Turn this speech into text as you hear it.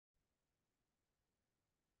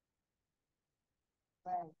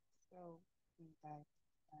Right. So, hey guys,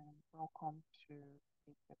 welcome to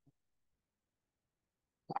the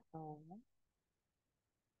So,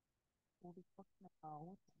 we'll be talking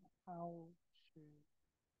about how to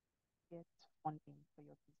get funding for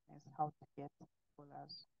your business, how to get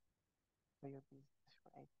dollars for your business,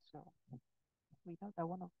 right? So, we know that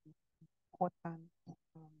one of the important,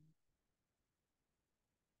 um,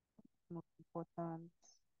 most important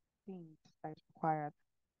things that is required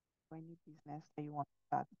for any business that you want to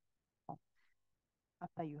start um,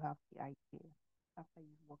 after you have the idea, after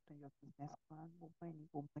you've worked on your business plan, money,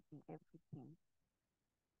 everything.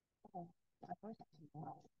 Oh, I want to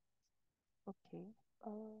know. Okay.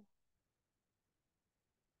 Uh,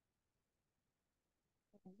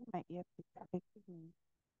 is it my earpiece? Okay, give me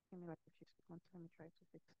like a few seconds. Let me try to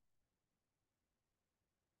fix it.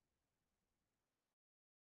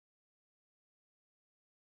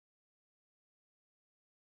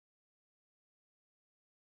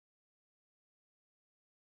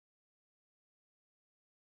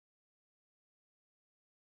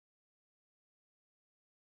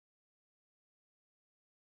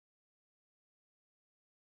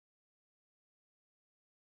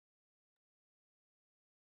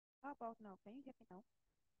 How about now? Can you hear me now?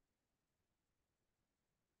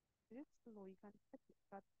 Is it slow? You can check the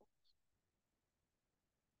chat box.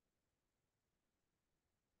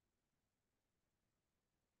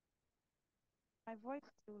 My voice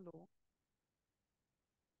is still low.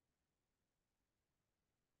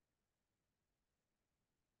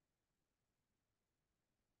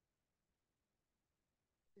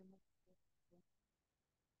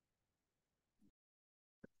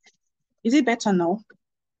 Is it better now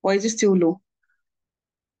or is it still low?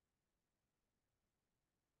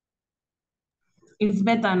 It's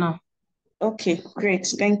better now. Okay, great.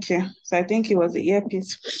 Thank you. So I think it was the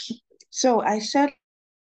earpiece. So I said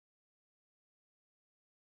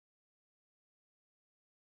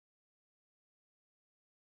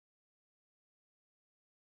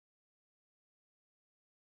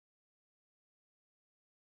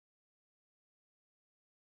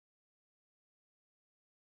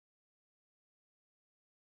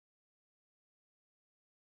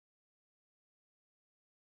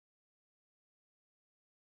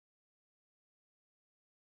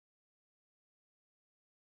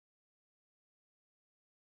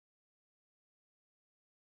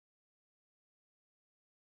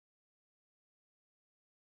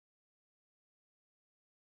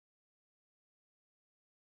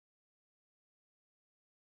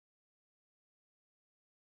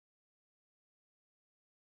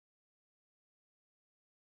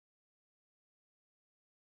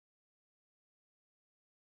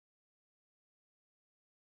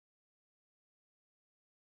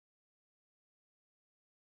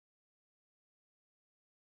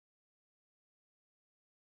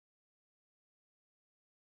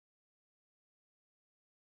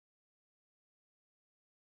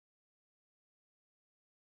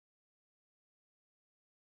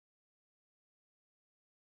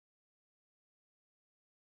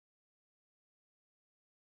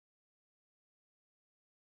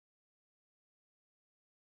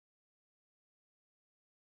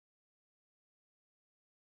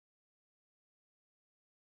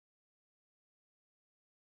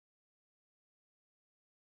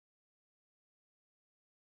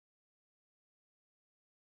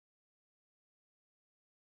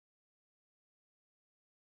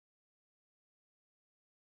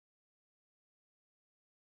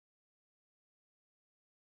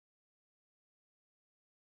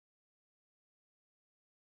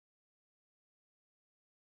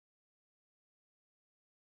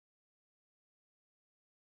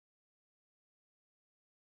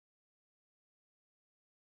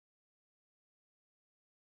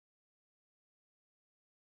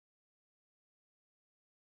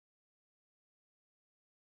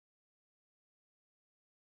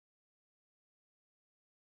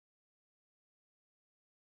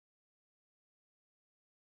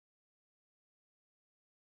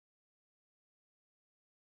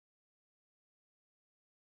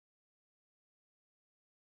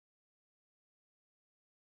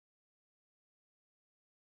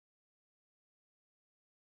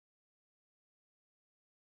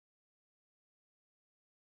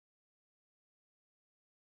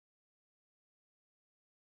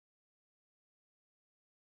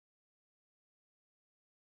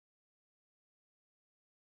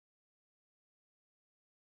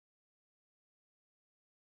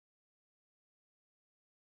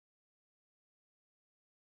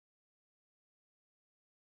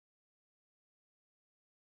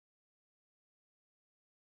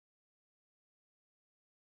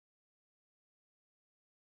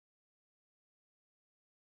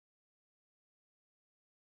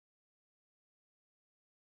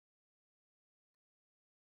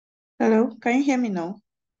Hello, can you hear me now?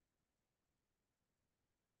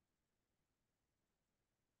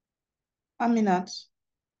 Aminat,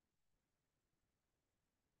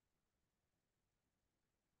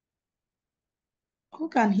 who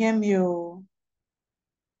can hear me? Oh,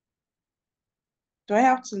 do I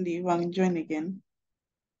have to leave and join again?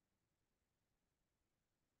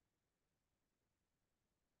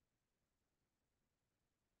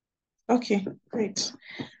 Okay, great.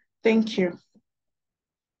 Thank you.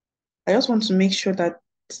 I just want to make sure that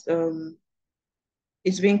um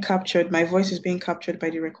it's being captured. My voice is being captured by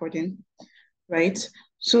the recording, right?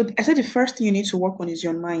 So I said the first thing you need to work on is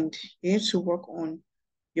your mind. You need to work on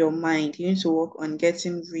your mind. You need to work on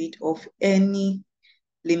getting rid of any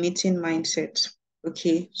limiting mindset.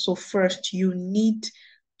 Okay. So first you need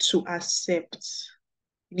to accept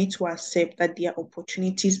you need to accept that there are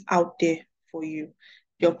opportunities out there for you,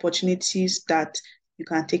 the opportunities that you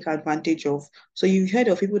can take advantage of. So you've heard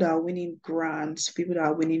of people that are winning grants, people that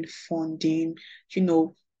are winning funding, you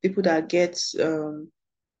know, people that get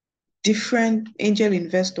different angel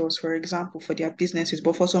investors, for example, for their businesses,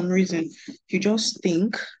 but for some reason, you just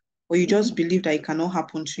think or you just believe that it cannot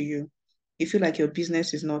happen to you. You feel like your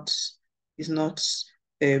business is not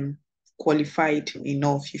um qualified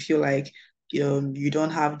enough. You feel like you don't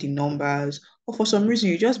have the numbers, or for some reason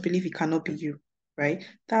you just believe it cannot be you, right?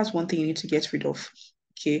 That's one thing you need to get rid of.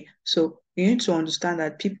 Okay. So you need to understand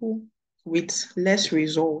that people with less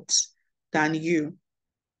results than you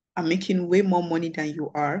are making way more money than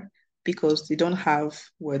you are because they don't have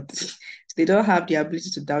what they don't have the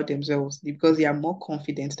ability to doubt themselves because they are more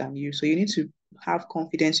confident than you. So you need to have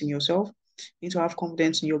confidence in yourself. You need to have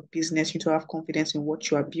confidence in your business. You need to have confidence in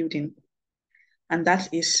what you are building. And that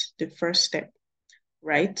is the first step,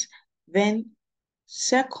 right? Then,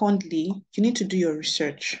 secondly, you need to do your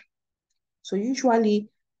research. So usually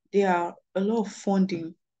there are a lot of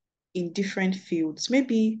funding in different fields.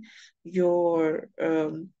 Maybe your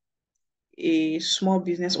a small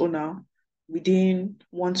business owner within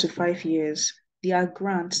 1 to 5 years. There are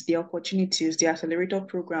grants, there are opportunities, there are accelerator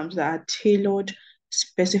programs that are tailored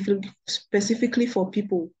specifically for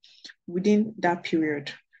people within that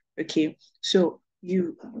period. Okay, so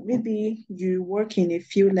you work in a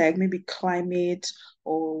field like maybe climate,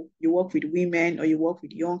 or you work with women, or you work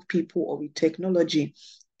with young people, or with technology.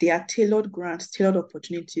 There are tailored grants, tailored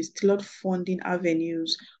opportunities, tailored funding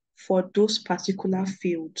avenues for those particular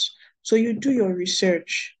fields. So you do your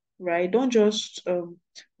research, right? Don't just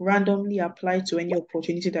randomly apply to any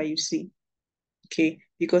opportunity that you see. Okay,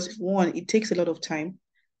 because one, it takes a lot of time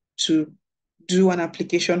to do an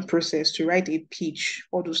application process, to write a pitch,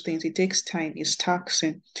 all those things. It takes time, it's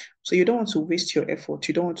taxing. So you don't want to waste your effort,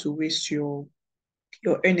 you don't want to waste your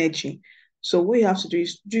energy. So what you have to do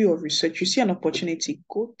is do your research. You see an opportunity,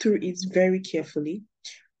 go through it very carefully,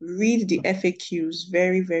 read the FAQs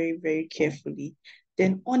very, very, very carefully.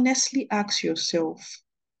 Then honestly ask yourself,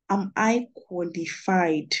 am I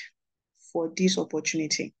qualified for this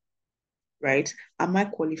opportunity? Right? Am I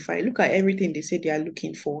qualified? Look at everything they say they are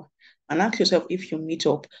looking for and ask yourself if you meet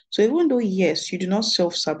up. So even though, yes, you do not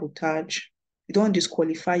self-sabotage, you don't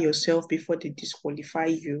disqualify yourself before they disqualify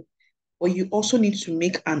you, but you also need to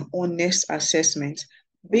make an honest assessment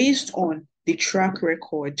based on the track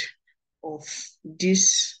record of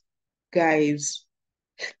these guys,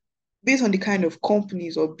 based on the kind of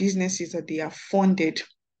companies or businesses that they have funded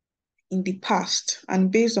in the past,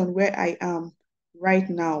 and based on where I am right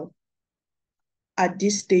now at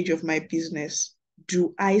this stage of my business,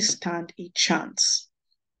 do I stand a chance?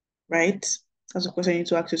 Right? That's a question you need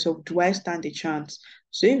to ask yourself. Do I stand a chance?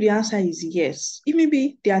 So if the answer is yes, if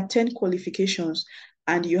maybe there are 10 qualifications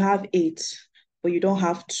and you have eight, but you don't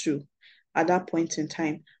have two at that point in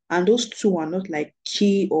time, and those two are not like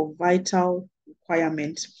key or vital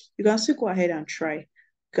requirements, you can still go ahead and try. You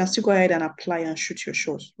can still go ahead and apply and shoot your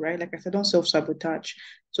shot, right? Like I said, don't self-sabotage.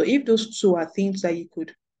 So if those two are things that you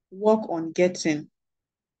could work on getting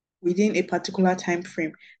within a particular time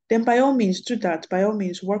frame, then by all means do that. By all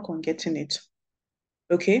means, work on getting it.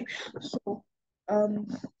 Okay. So um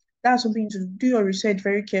that's something to do your research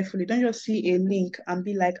very carefully. Don't just see a link and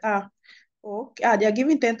be like, oh, okay, they're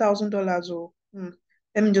giving $10,000. Oh,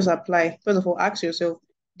 let me just apply. First of all, ask yourself,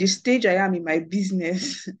 the stage I am in my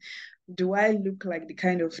business, do I look like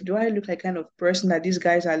kind of person that these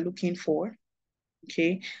guys are looking for?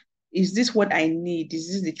 Okay, is this what I need? Is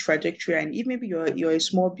this the trajectory? And if maybe you're a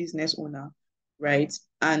small business owner, right?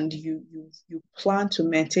 And you plan to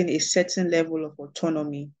maintain a certain level of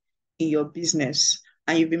autonomy in your business,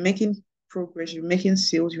 and you've been making progress, you're making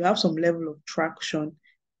sales, you have some level of traction,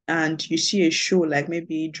 and you see a show like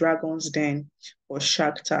maybe Dragon's Den or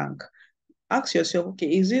Shark Tank, ask yourself, okay,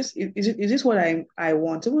 is this what I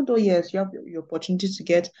want? Even though yes, you have your opportunity to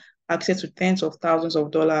get access to tens of thousands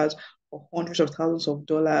of dollars or hundreds of thousands of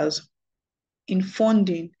dollars in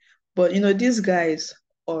funding. But these guys,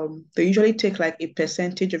 they usually take like a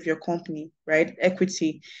percentage of your company, right?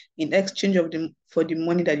 Equity in exchange of the for the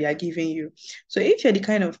money that they are giving you. So if you're the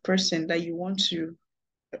kind of person that you want to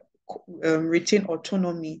retain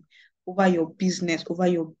autonomy over your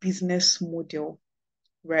business model,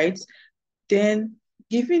 right? Then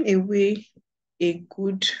giving away a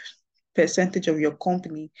good percentage of your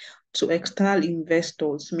company to external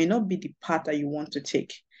investors may not be the path that you want to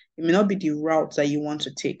take. It may not be the route that you want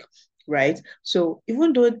to take, right? So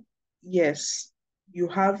even though, yes, you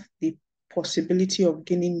have the possibility of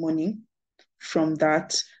gaining money from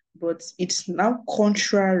that, but it's now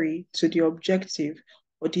contrary to the objective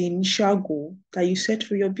or the initial goal that you set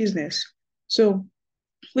for your business. So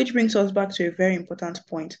which brings us back to a very important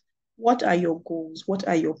point. What are your goals? What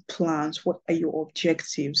are your plans? What are your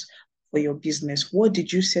objectives for your business? What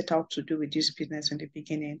did you set out to do with this business in the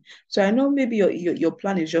beginning? So I know maybe your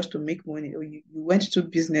plan is just to make money, or you went to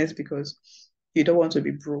business because you don't want to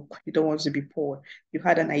be broke, you don't want to be poor. You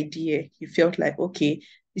had an idea, you felt like, okay,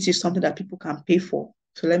 this is something that people can pay for.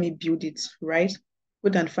 So let me build it, right?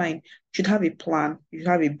 Good and fine. You should have a plan, you should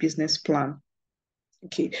have a business plan.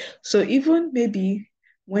 Okay, so even maybe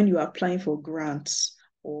when you are applying for grants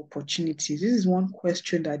or opportunities, this is one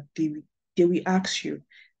question that they will ask you.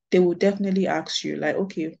 They will definitely ask you, like,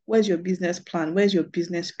 okay, where's your business plan? Where's your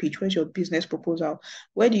business pitch? Where's your business proposal?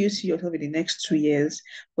 Where do you see yourself in the next 2 years?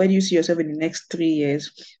 Where do you see yourself in the next 3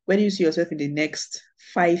 years? Where do you see yourself in the next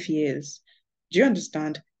 5 years? Do you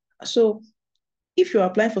understand? So if you're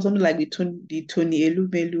applying for something like the Tony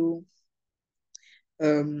Elumelu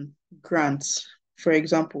grants, for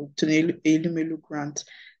example, to the Elumelu grant,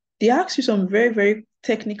 they ask you some very, very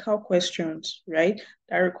technical questions, right?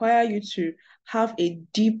 That require you to have a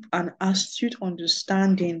deep and astute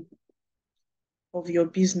understanding of your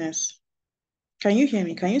business. Can you hear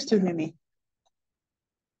me? Can you still hear me?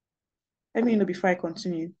 Let me know before I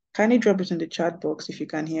continue. Can you drop it in the chat box if you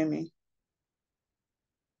can hear me?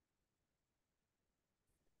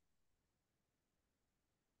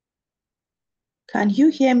 Can you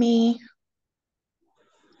hear me?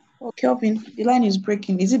 Oh, Kelvin, the line is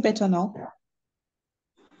breaking. Is it better now?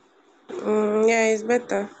 Yeah, it's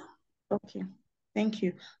better. Okay, thank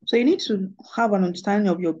you. So you need to have an understanding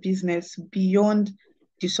of your business beyond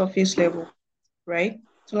the surface level, right?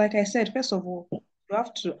 So, like I said, first of all, you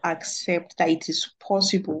have to accept that it is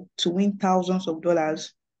possible to win thousands of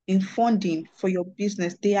dollars in funding for your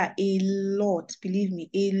business. There are a lot, believe me,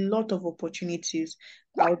 a lot of opportunities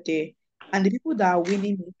out there. And the people that are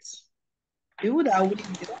winning it, people that are winning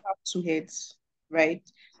it, they don't have two heads, right?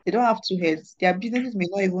 They don't have two heads. Their businesses may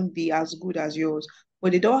not even be as good as yours,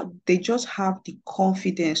 but they just have the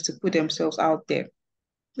confidence to put themselves out there,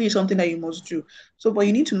 which is something that you must do. So, but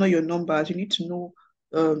you need to know your numbers. You need to know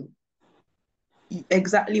um,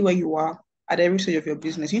 exactly where you are at every stage of your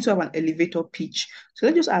business. You need to have an elevator pitch. So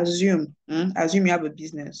let's just assume you have a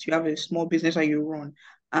business, you have a small business that you run,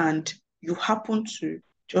 and you happen to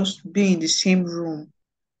just be in the same room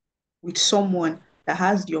with someone that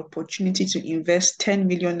has the opportunity to invest 10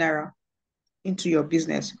 million naira into your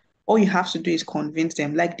business. All you have to do is convince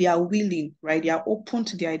them, like they are willing, right? They are open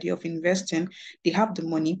to the idea of investing. They have the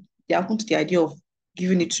money. They are open to the idea of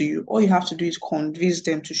giving it to you. All you have to do is convince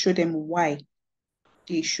them to show them why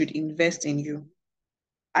they should invest in you.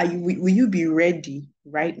 Will you be ready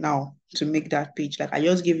right now to make that pitch? Like I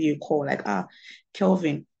just give you a call, like,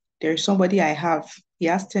 Kelvin, there's somebody I have. He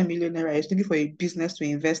has 10 million naira. He's looking for a business to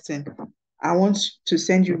invest in. I want to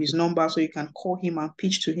send you his number so you can call him and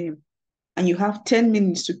pitch to him. And you have 10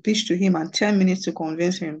 minutes to pitch to him and 10 minutes to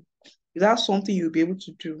convince him. Is that something you'll be able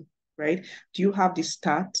to do? Right? Do you have the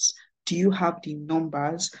stats? Do you have the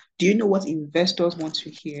numbers? Do you know what investors want to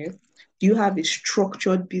hear? Do you have a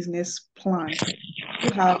structured business plan? Do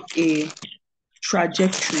you have a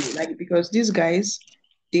trajectory? Like because these guys,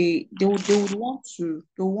 they would want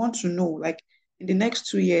to know, like, in the next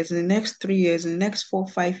 2 years, in the next 3 years, in the next 4,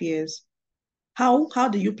 5 years, how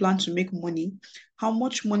do you plan to make money? How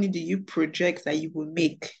much money do you project that you will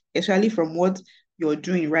make, especially from what you're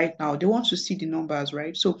doing right now? They want to see the numbers,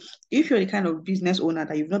 right? So if you're the kind of business owner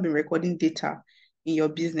that you've not been recording data in your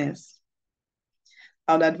business,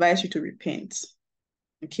 I would advise you to repent.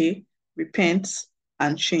 Okay, repent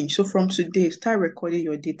and change. So from today, start recording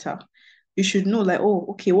your data. You should know, like, oh,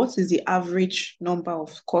 okay, what is the average number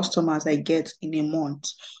of customers I get in a month?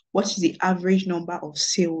 What is the average number of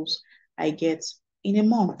sales I get in a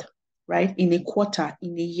month, right? In a quarter,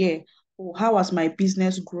 in a year. oh, how has my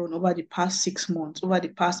business grown over the past 6 months, over the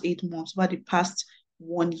past 8 months, over the past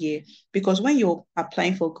 1 year? Because when you're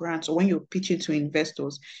applying for grants or when you're pitching to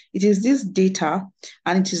investors, it is this data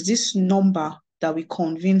and it is this number that we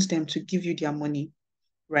convince them to give you their money,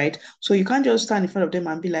 right? So you can't just stand in front of them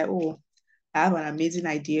and be like, oh, I have an amazing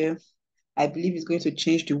idea. I believe it's going to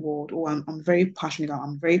change the world. Oh, I'm very passionate.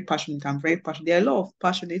 I'm very passionate. I'm very passionate. There are a lot of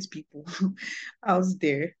passionate people out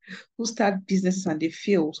there who start businesses and they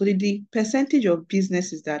fail. So the percentage of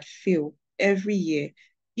businesses that fail every year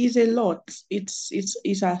is a lot. It's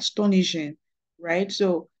astonishing, right?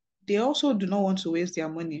 So they also do not want to waste their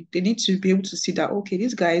money. They need to be able to see that, okay,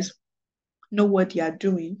 these guys know what they are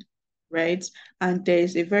doing, right? And there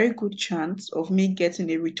is a very good chance of me getting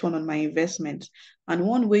a return on my investment. And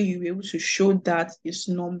one way you'll be able to show that is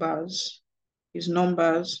numbers,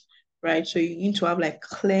 right? So you need to have like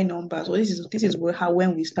clear numbers. Well, this is how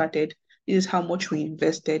when we started, this is how much we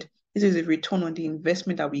invested. This is a return on the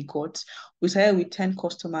investment that we got. We started with 10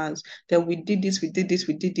 customers. Then we did this, we did this,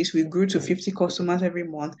 we did this. We grew to 50 customers every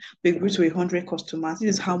month. We grew to 100 customers.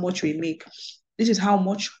 This is how much we make. This is how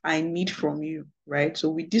much I need from you, right? So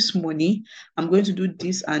with this money, I'm going to do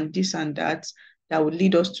this and this and that that would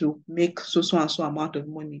lead us to make so and so amount of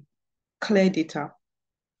money. Clear data,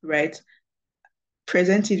 right?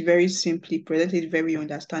 Present it very simply, present it very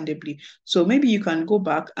understandably. So maybe you can go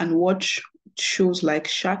back and watch shows like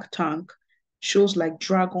Shark Tank, shows like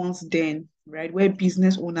Dragon's Den, right? Where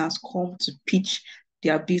business owners come to pitch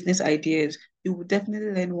their business ideas. You will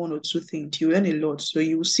definitely learn one or two things. You learn a lot. So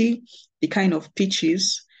you will see the kind of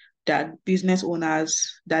pitches that business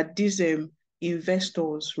owners, that these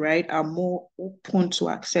investors, right, are more open to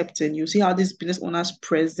accepting. You see how these business owners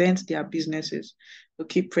present their businesses,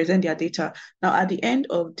 okay, present their data. Now, at the end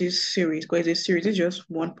of this series, because it's a series, it's just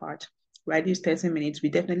one part, right? It's 30 minutes. We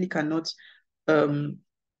definitely cannot um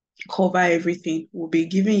cover everything. We'll be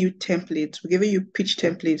giving you templates. We're giving you pitch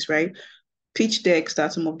templates, right? Pitch decks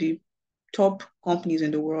that some of the top companies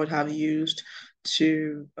in the world have used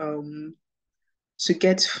to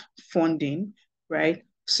get funding, right?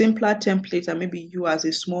 Simpler templates that maybe you as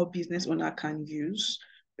a small business owner can use.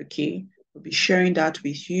 Okay, we'll be sharing that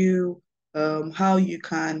with you. How you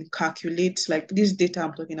can calculate like this data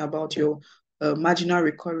I'm talking about, your marginal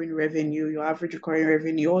recurring revenue, your average recurring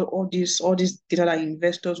revenue, all these data that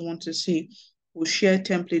investors want to see. We'll share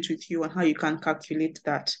templates with you on how you can calculate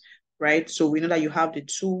that, right? So we know that you have the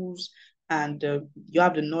tools and you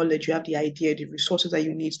have the knowledge, you have the idea, the resources that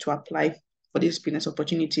you need to apply for these business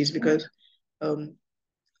opportunities because um,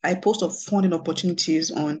 I post of funding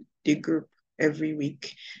opportunities on the group every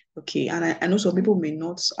week. Okay. And I know some people may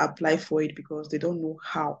not apply for it because they don't know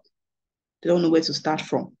how. They don't know where to start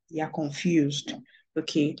from. They are confused.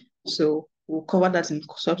 Okay. So we'll cover that in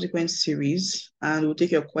subsequent series and we'll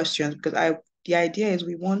take your questions because the idea is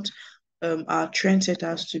we want our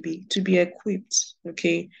trendsetters to be equipped,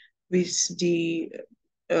 okay, with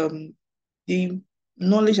um the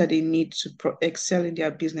knowledge that they need to excel in their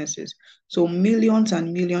businesses. So millions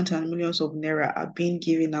and millions and millions of naira are being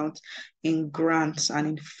given out in grants and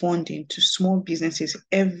in funding to small businesses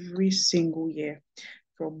every single year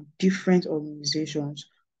from different organizations.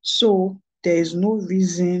 So there is no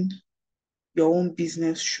reason your own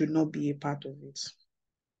business should not be a part of it.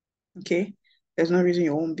 Okay? There's no reason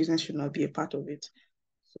your own business should not be a part of it.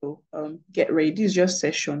 So get ready. This is just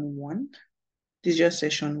session one. This is just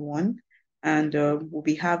session one. And we'll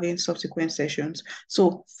be having subsequent sessions.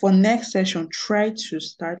 So for next session, try to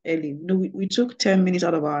start early. No, we took 10 minutes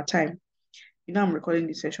out of our time. I'm recording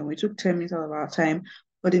this session. We took 10 minutes out of our time.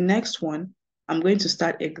 For the next one, I'm going to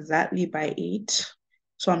start exactly by 8.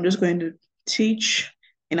 So I'm just going to teach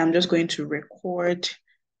and I'm just going to record.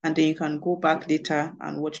 And then you can go back later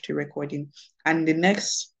and watch the recording. And the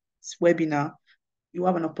next webinar, you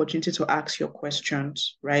have an opportunity to ask your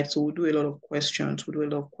questions, right? So we'll do a lot of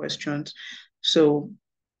questions. So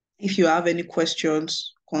if you have any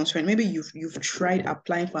questions concerning, maybe you've tried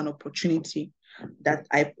applying for an opportunity that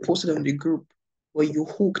I posted on the group where you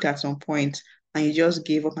hooked at some point and you just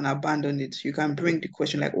gave up and abandoned it. You can bring the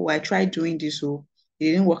question like, oh, I tried doing this, so it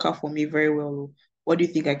didn't work out for me very well. What do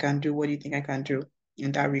you think I can do? What do you think I can do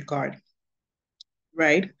in that regard?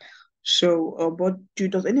 Right? So, but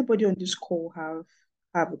does anybody on this call have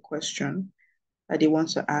a question that they want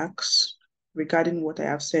to ask regarding what I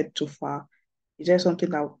have said so far? Is there something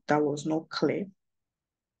that was not clear?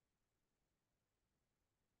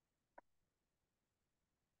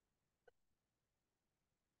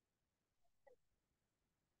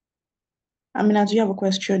 Amina, do you have a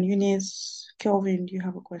question? Eunice, Kelvin, do you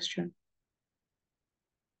have a question?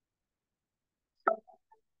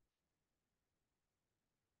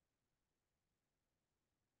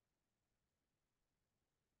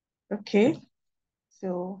 Okay.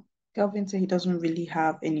 So Kelvin said he doesn't really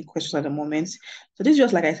have any questions at the moment. So this is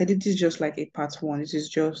just like I said, it is just like a part one. This is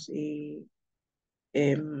just a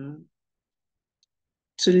um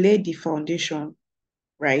to lay the foundation,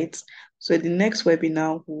 right? So the next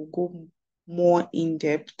webinar will go more in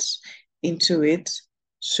depth into it.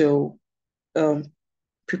 So um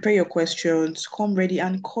prepare your questions, come ready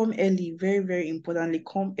and come early. Very, very importantly,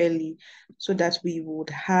 come early so that we would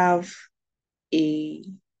have a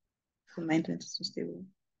for maintenance to stable.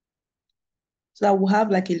 So that we'll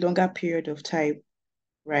have like a longer period of time,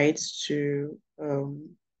 right, to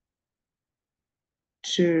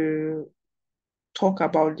talk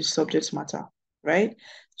about the subject matter, right?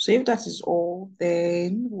 So if that is all,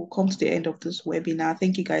 then we'll come to the end of this webinar.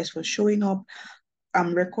 Thank you guys for showing up.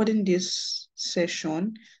 I'm recording this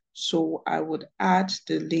session, so I would add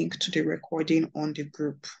the link to the recording on the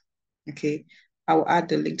group. Okay, I'll add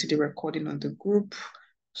the link to the recording on the group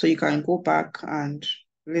so you can go back and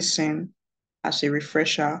listen as a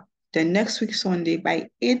refresher. Then next week, Sunday, by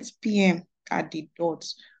 8 p.m. at the dot,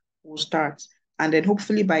 we'll start. And then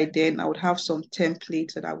hopefully by then, I would have some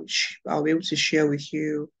templates that I'll be able to share with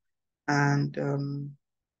you. And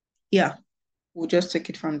yeah, we'll just take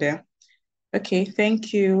it from there. Okay,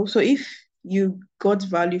 thank you. So if you got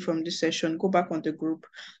value from this session, go back on the group,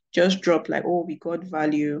 just drop like, oh, we got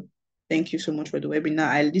value. Thank you so much for the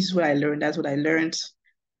webinar. This is what I learned. That's what I learned.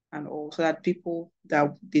 And also that people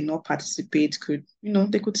that did not participate could,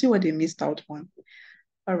 they could see what they missed out on.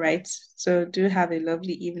 All right. So do have a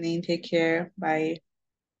lovely evening. Take care. Bye.